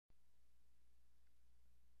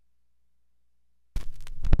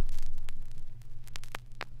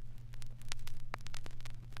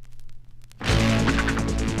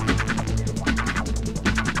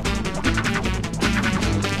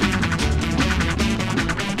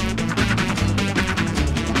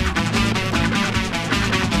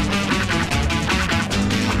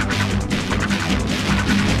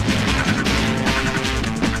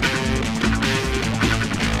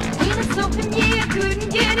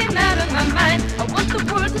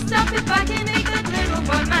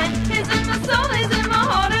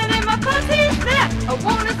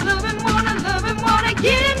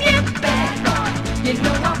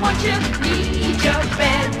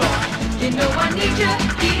I need you,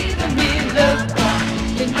 giving me love, boy.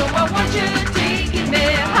 You know I want you, taking me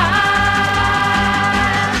high,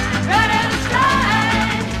 right out of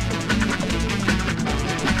sight.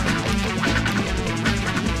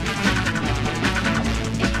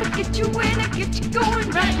 If I get you in, I get you going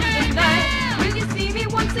right in the night. Will you see me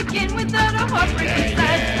once again without a heartbreak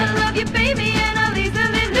inside? I love you, baby, and I'll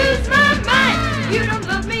easily lose my mind. You don't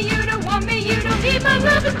love me, you don't want me, you don't need my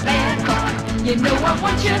love, it's bad, boy. You know I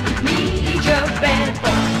want you, need you, bad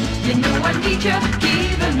boy. You know I need you,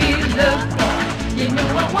 giving me love, boy. You know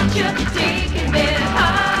I want you, taking me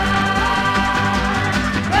high,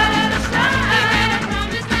 right out of sight. And I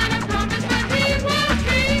promise that we will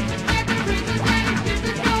be like the breezes and the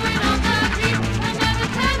kisses going on the beat. Another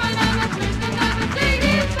time, another twist, another day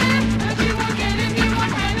is back. But you won't get it, you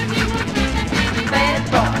won't have it, you won't get it, baby. Bad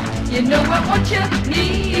boy, you know I want you,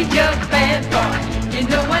 need you, bad boy. You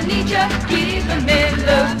know I need you, giving me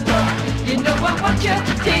love, boy. You know I want you,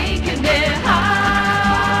 taking me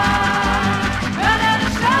high, right out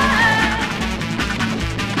of sight.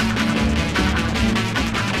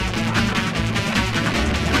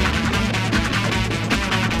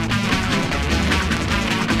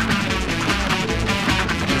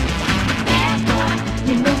 Bad boy,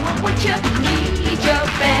 you know I want you, need you,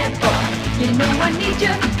 bad boy. You know I need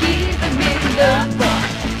you, giving me love, boy.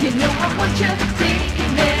 You know I want you,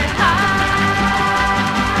 taking me high,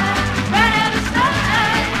 right out of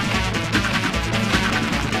sight.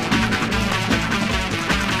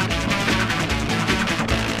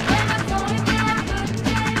 When I saw him there, I couldn't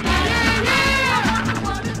say yeah. I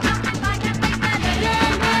wanted something like that, make that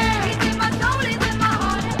yeah. He's in my soul, he's in my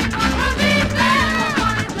heart, and in my ruby blood. I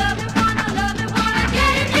want his love, and wanna love, and wanna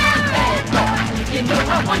get him, yeah. Bad boy, you know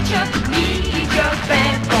I want you, need you,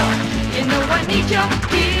 bad boy. You know I need you.